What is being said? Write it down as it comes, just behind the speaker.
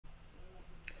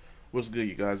What's good,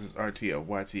 you guys? It's RT of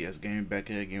YTSGaming back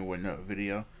here again with another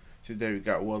video. Today we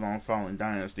got well on following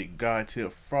Dynasty God tier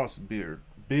Frostbeard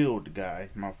build guide.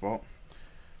 My fault.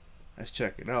 Let's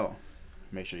check it out.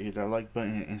 Make sure you hit that like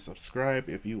button and subscribe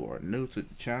if you are new to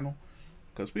the channel,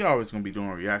 because we always gonna be doing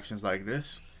reactions like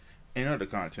this and other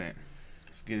content.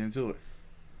 Let's get into it.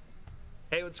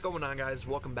 Hey, what's going on, guys?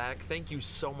 Welcome back. Thank you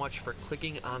so much for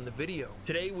clicking on the video.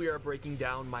 Today we are breaking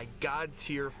down my God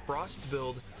tier Frost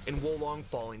build in Wolong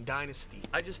Falling Dynasty.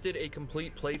 I just did a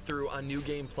complete playthrough on New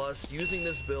Game Plus using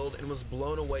this build and was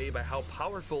blown away by how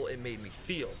powerful it made me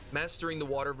feel. Mastering the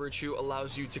water virtue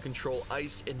allows you to control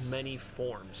ice in many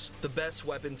forms. The best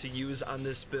weapon to use on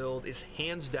this build is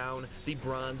hands down the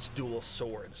bronze dual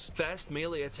swords. Fast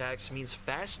melee attacks means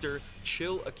faster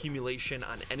chill accumulation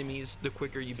on enemies. The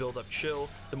quicker you build up chill,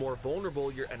 the more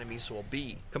vulnerable your enemies will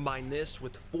be. Combine this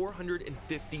with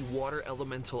 450 water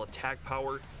elemental attack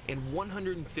power and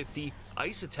 150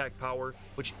 ice attack power,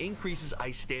 which increases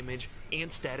ice damage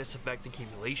and status effect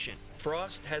accumulation.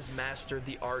 Frost has mastered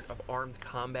the art of armed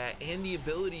combat and the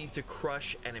ability to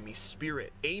crush enemy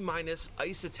spirit. A-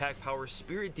 ice attack power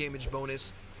spirit damage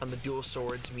bonus on the dual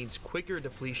swords means quicker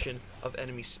depletion of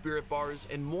enemy spirit bars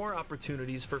and more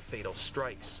opportunities for fatal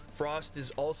strikes. Frost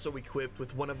is also equipped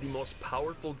with one of the most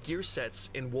powerful gear sets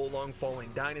in Wolong Falling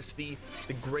Dynasty,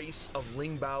 the Grace of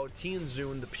Lingbao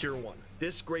Tianzun the Pure One.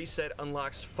 This grace set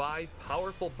unlocks 5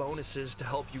 powerful bonuses to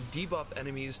help you debuff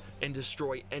enemies and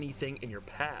destroy anything in your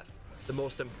path. The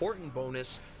most important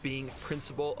bonus being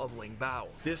Principle of Lingbao.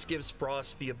 This gives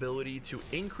Frost the ability to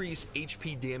increase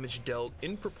HP damage dealt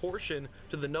in proportion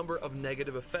to the number of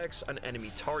negative effects on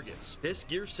enemy targets. This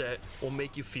gear set will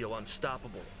make you feel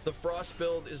unstoppable. The Frost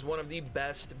build is one of the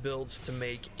best builds to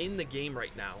make in the game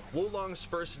right now. Wolong's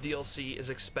first DLC is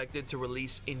expected to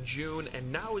release in June,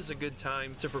 and now is a good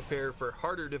time to prepare for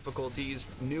harder difficulties,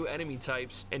 new enemy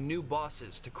types, and new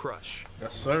bosses to crush.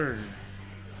 Yes, sir.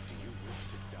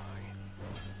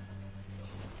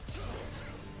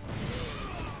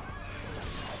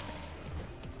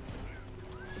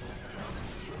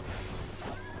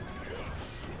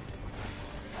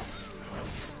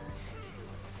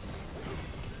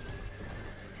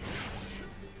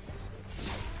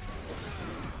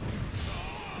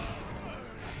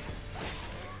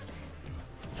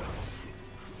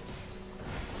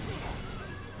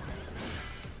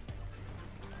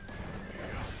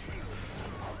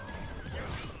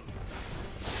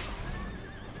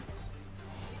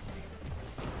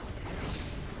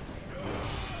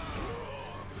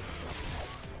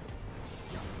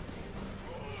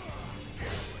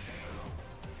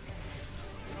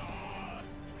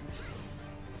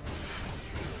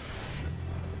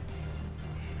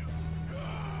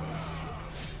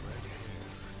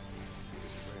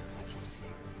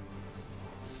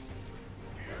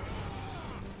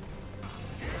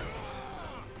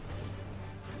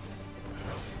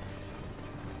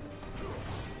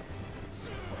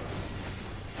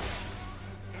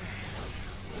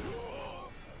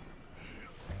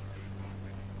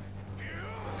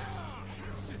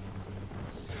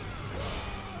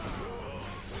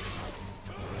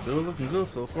 Still looking good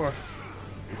so far.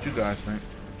 What you guys think?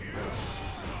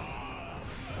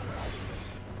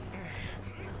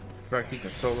 In fact, he can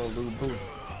solo Lu Bu.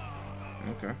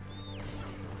 Okay.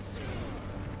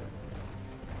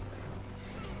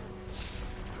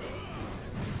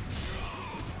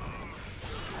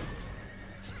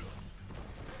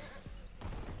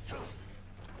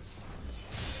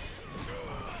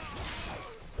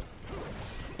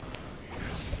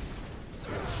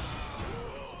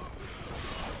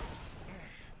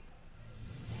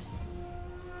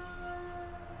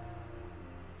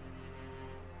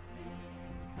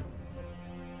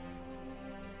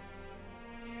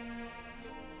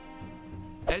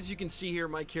 As you can see here,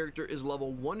 my character is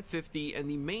level 150, and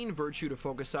the main virtue to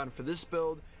focus on for this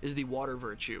build is the water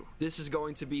virtue. This is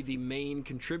going to be the main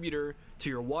contributor to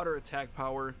your water attack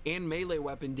power and melee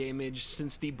weapon damage,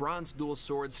 since the bronze dual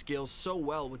sword scales so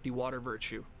well with the water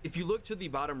virtue. If you look to the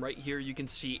bottom right here, you can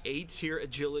see A tier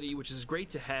agility, which is great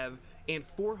to have, and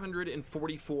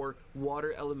 444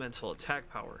 water elemental attack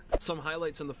power. Some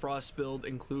highlights on the Frost build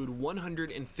include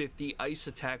 150 ice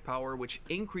attack power, which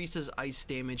increases ice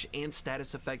damage and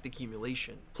status effect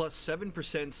accumulation, plus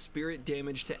 7% spirit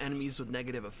damage to enemies with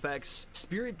negative effects,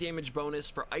 spirit damage bonus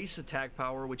for ice attack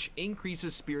power, which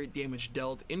increases spirit damage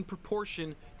dealt in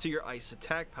proportion to your ice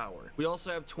attack power. We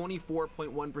also have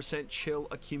 24.1% chill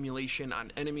accumulation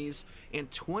on enemies and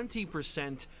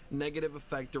 20% negative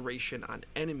effect duration on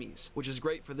enemies, which is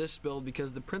great for this build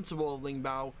because the Principle of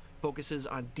Lingbao focuses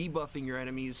on debuffing your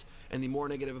enemies, and the more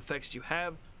negative effects you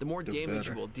have, the more damage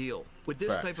you will deal. With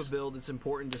this type of build, it's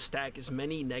important to stack as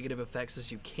many negative effects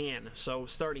as you can. So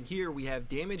starting here, we have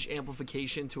damage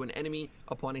amplification to an enemy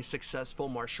upon a successful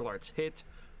martial arts hit.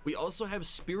 We also have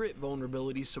spirit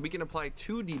vulnerability, so we can apply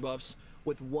 2 debuffs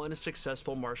with 1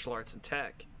 successful martial arts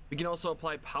attack. We can also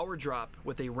apply power drop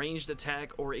with a ranged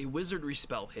attack or a wizardry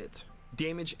spell hit.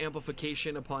 Damage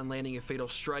amplification upon landing a fatal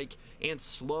strike, and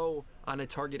slow on a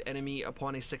target enemy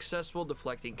upon a successful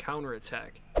deflecting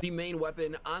counterattack. The main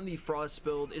weapon on the Frost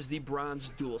build is the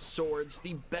Bronze Dual Swords,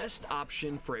 the best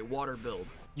option for a water build.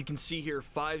 You can see here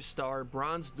 5-star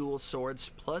Bronze Dual Swords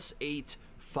 +8,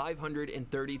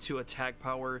 532 attack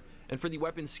power, and for the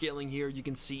weapon scaling here, you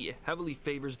can see it heavily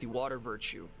favors the water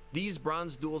virtue. These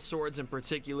Bronze Dual Swords in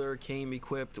particular came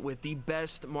equipped with the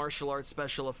best martial arts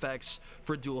special effects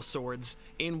for dual swords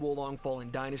in Wolong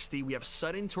Fallen Dynasty. We have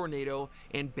Sudden Tornado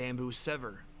and Bamboo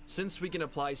Sever. Since we can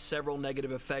apply several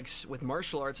negative effects with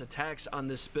martial arts attacks on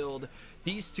this build,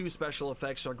 these 2 special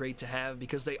effects are great to have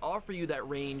because they offer you that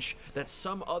range that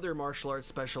some other martial arts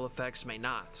special effects may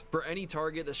not. For any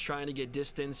target that's trying to get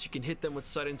distance, you can hit them with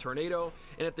Sudden Tornado,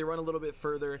 and if they run a little bit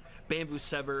further, Bamboo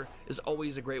Sever is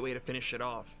always a great way to finish it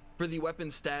off. For the weapon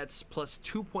stats, plus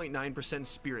 2.9%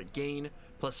 spirit gain,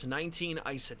 plus 19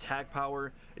 ice attack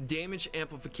power, damage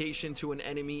amplification to an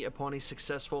enemy upon a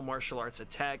successful martial arts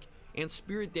attack, and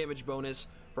spirit damage bonus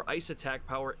for ice attack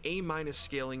power A-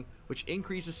 scaling, which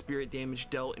increases spirit damage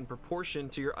dealt in proportion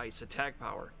to your ice attack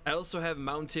power. I also have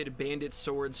mounted bandit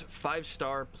swords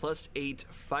 5-star +8,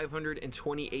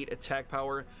 528 attack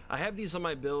power. I have these on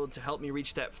my build to help me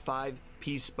reach that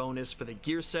 5-piece bonus for the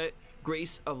gear set,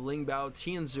 Grace of Lingbao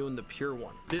Tianzun, the pure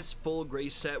one. This full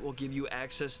grace set will give you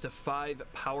access to 5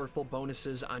 powerful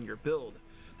bonuses on your build.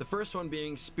 The first one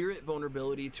being spirit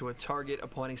vulnerability to a target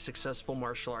upon a successful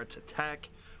martial arts attack.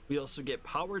 We also get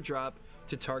power drop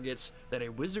to targets that a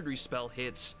wizardry spell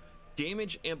hits,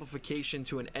 damage amplification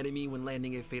to an enemy when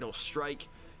landing a fatal strike,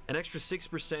 an extra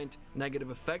 6%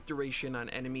 negative effect duration on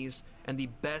enemies, and the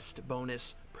best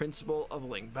bonus, Principle of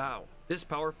Lingbao. This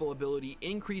powerful ability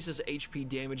increases HP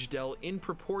damage dealt in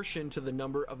proportion to the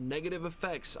number of negative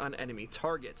effects on enemy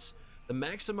targets. The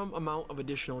maximum amount of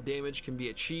additional damage can be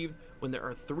achieved when there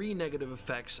are 3 negative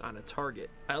effects on a target.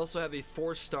 I also have a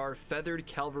 4-star Feathered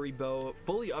Cavalry Bow,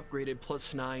 fully upgraded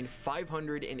 +9,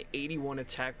 581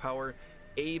 attack power,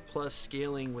 A+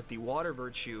 scaling with the water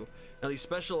virtue. Now these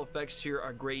special effects here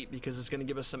are great because it's going to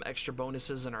give us some extra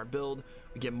bonuses in our build.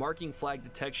 We get marking flag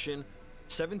detection,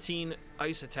 17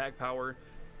 ice attack power,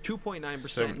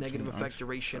 2.9% negative effect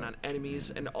duration on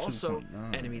enemies, and also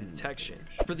enemy detection.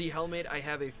 For the helmet, I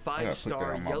have a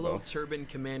 5-star Yellow Turban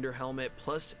Commander helmet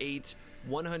 +8,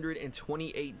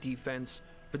 128 defense.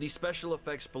 For the special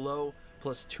effects below,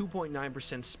 plus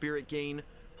 2.9% spirit gain,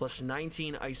 plus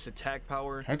 19 ice attack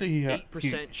power,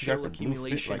 8% chill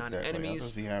accumulation on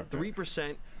enemies,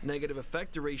 3% negative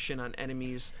effect duration on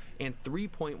enemies, and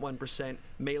 3.1%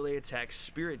 melee attack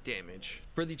spirit damage.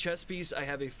 For the chest piece, I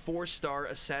have a 4-star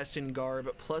Assassin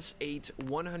Garb +8,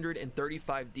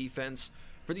 135 defense.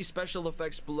 For the special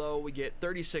effects below, we get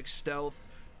 36 stealth,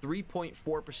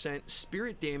 3.4%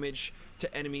 spirit damage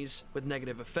to enemies with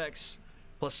negative effects,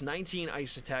 plus 19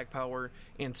 ice attack power,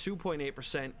 and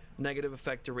 2.8% negative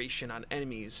effect duration on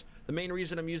enemies. The main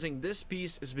reason I'm using this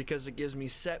piece is because it gives me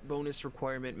set bonus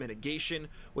requirement mitigation,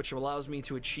 which allows me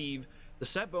to achieve the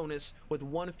set bonus with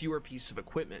 1 fewer piece of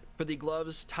equipment. For the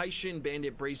gloves, Taishin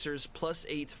Bandit Bracers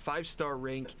 +8, 5-star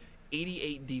rank,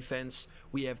 88 defense.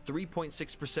 We have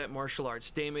 3.6% martial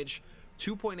arts damage,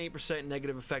 2.8%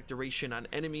 negative effect duration on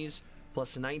enemies,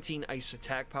 plus 19 ice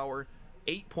attack power,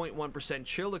 8.1%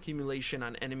 chill accumulation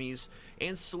on enemies,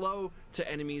 and slow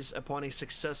to enemies upon a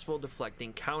successful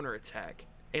deflecting counterattack.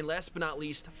 And last but not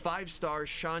least, 5-star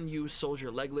Shan Yu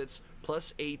Soldier Leglets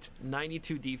 +8,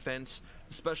 92 defense.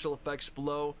 The special effects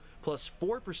below, plus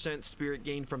 4% spirit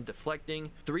gain from deflecting,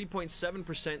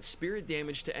 3.7% spirit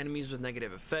damage to enemies with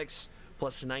negative effects,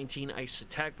 plus 19 ice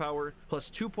attack power, plus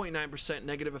 2.9%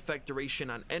 negative effect duration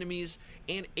on enemies,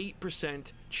 and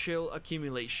 8% chill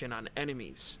accumulation on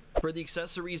enemies. For the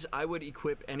accessories, I would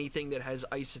equip anything that has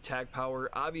ice attack power.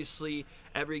 Obviously,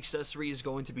 every accessory is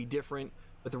going to be different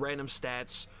with random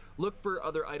stats. Look for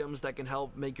other items that can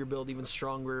help make your build even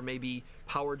stronger, maybe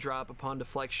power drop upon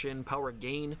deflection, power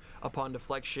gain upon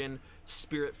deflection,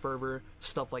 spirit fervor,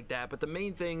 stuff like that. But the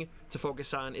main thing to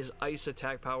focus on is ice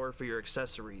attack power for your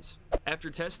accessories. After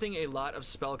testing a lot of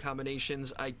spell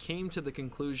combinations, I came to the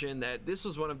conclusion that this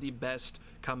was one of the best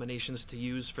combinations to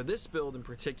use for this build in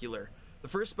particular. The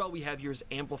first spell we have here is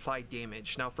Amplified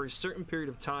Damage. Now for a certain period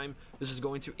of time, this is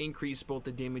going to increase both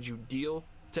the damage you deal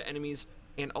to enemies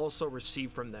and also receive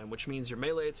from them, which means your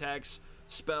melee attacks,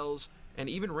 spells, and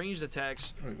even ranged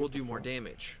attacks will do more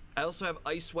damage. I also have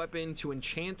Ice Weapon to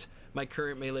enchant my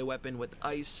current melee weapon with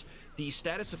ice. The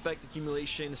status effect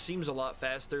accumulation seems a lot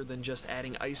faster than just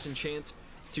adding ice enchant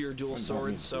to your dual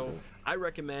swords, so I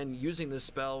recommend using this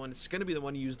spell, and it's going to be the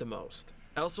one you use the most.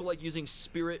 I also like using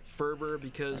Spirit Fervor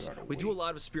because we do a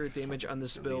lot of spirit damage on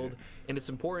this build, and it's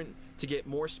important to get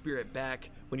more spirit back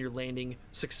when you're landing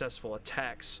successful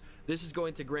attacks. This is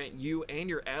going to grant you and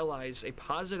your allies a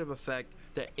positive effect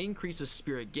that increases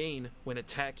spirit gain when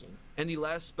attacking. And the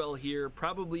last spell here,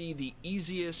 probably the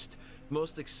easiest,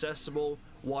 most accessible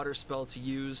water spell to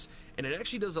use, and it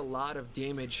actually does a lot of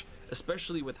damage,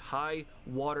 especially with high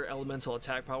water elemental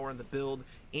attack power on the build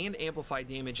and amplify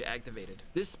damage activated.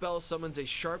 This spell summons a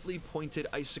sharply pointed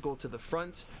icicle to the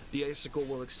front. The icicle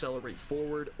will accelerate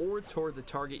forward or toward the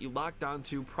target you locked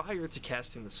onto prior to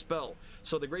casting the spell.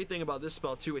 So the great thing about this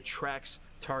spell too, it tracks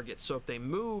targets. So if they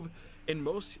move, in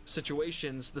most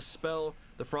situations, the spell,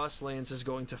 the Frost Lance, is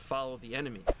going to follow the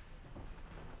enemy.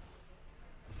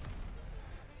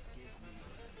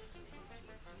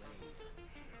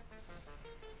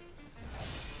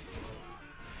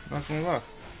 Not gonna lie,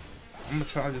 I'm gonna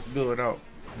try this build out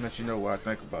and let you know what I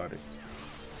think about it.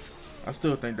 I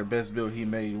still think the best build he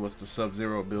made was the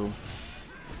Sub-Zero build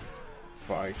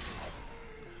for Ice.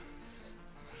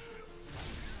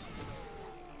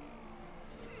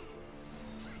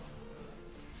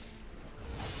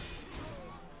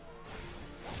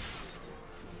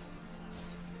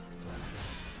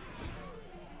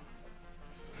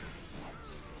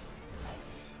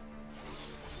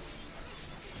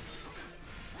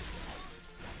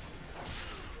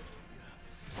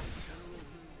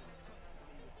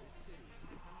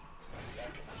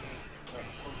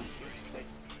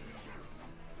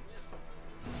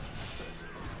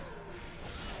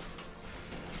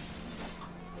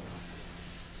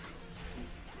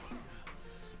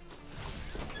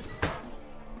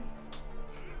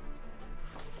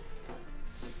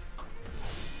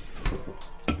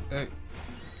 Hey.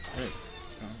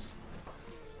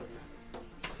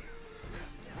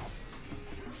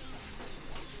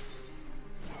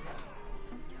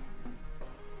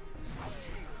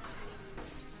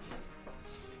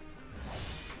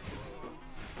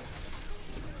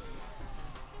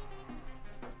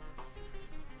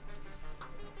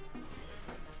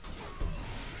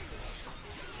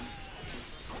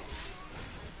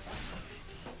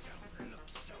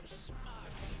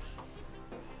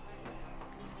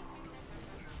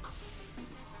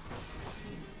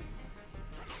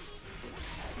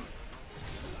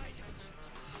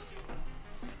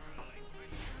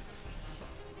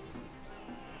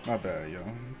 My bad, y'all.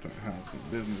 I'm trying to have some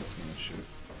business and shit.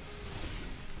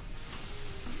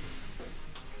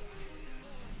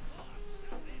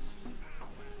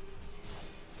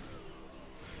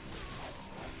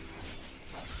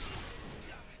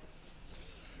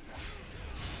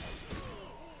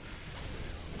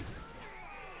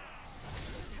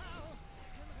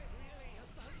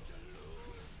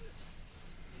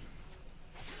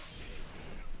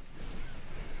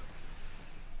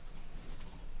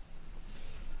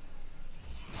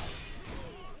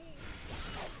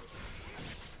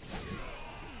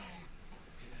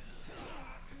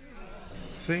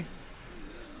 See?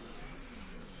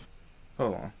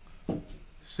 Hold on.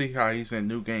 See how he's in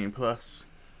New Game Plus?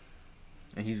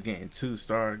 And he's getting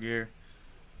 2-star gear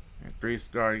and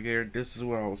 3-star gear. This is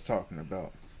what I was talking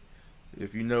about.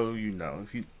 If you know, you know.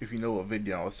 If you know what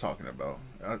video I was talking about.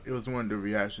 It was one of the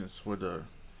reactions for the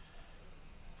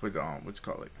what you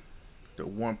call it? The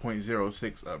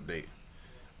 1.06 update.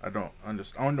 I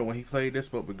don't know when he played this,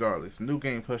 but regardless, New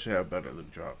Game Plus should have better loot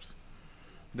drops.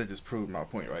 That just proved my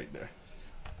point right there.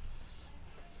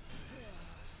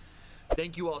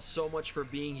 Thank you all so much for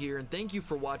being here, and thank you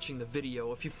for watching the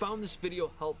video. If you found this video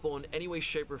helpful in any way,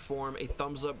 shape, or form, a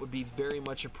thumbs up would be very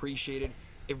much appreciated.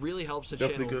 It really helps the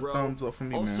channel grow. Thumbs up from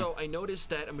me, also, man. I noticed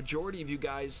that a majority of you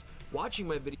guys watching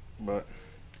my video. But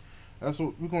that's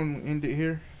what we're gonna end it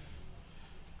here.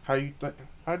 How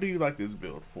do you like this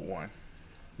build, for one?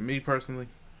 Me personally,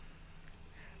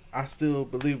 I still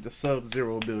believe the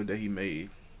Sub-Zero build that he made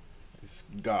is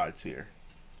God tier.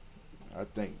 I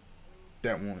think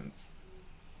that one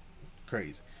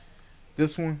crazy.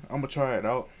 This one, I'm gonna try it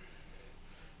out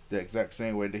the exact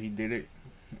same way that he did it,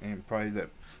 and probably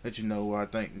let you know what I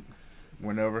think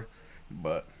whenever.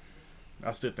 But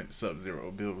I still think the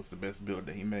Sub-Zero build was the best build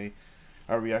that he made.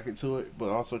 I reacted to it, but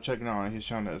also checking out on his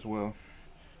channel as well.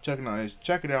 Check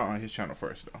it out on his channel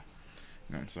first, though.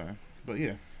 You know what I'm saying? But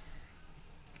yeah,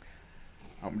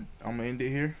 I'm gonna end it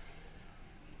here.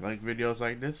 Like videos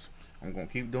like this, I'm gonna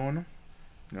keep doing them.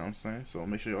 You know what I'm saying? So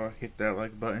make sure y'all hit that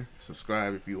like button,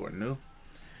 subscribe if you are new.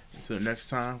 Until next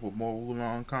time with more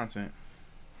Wulong content.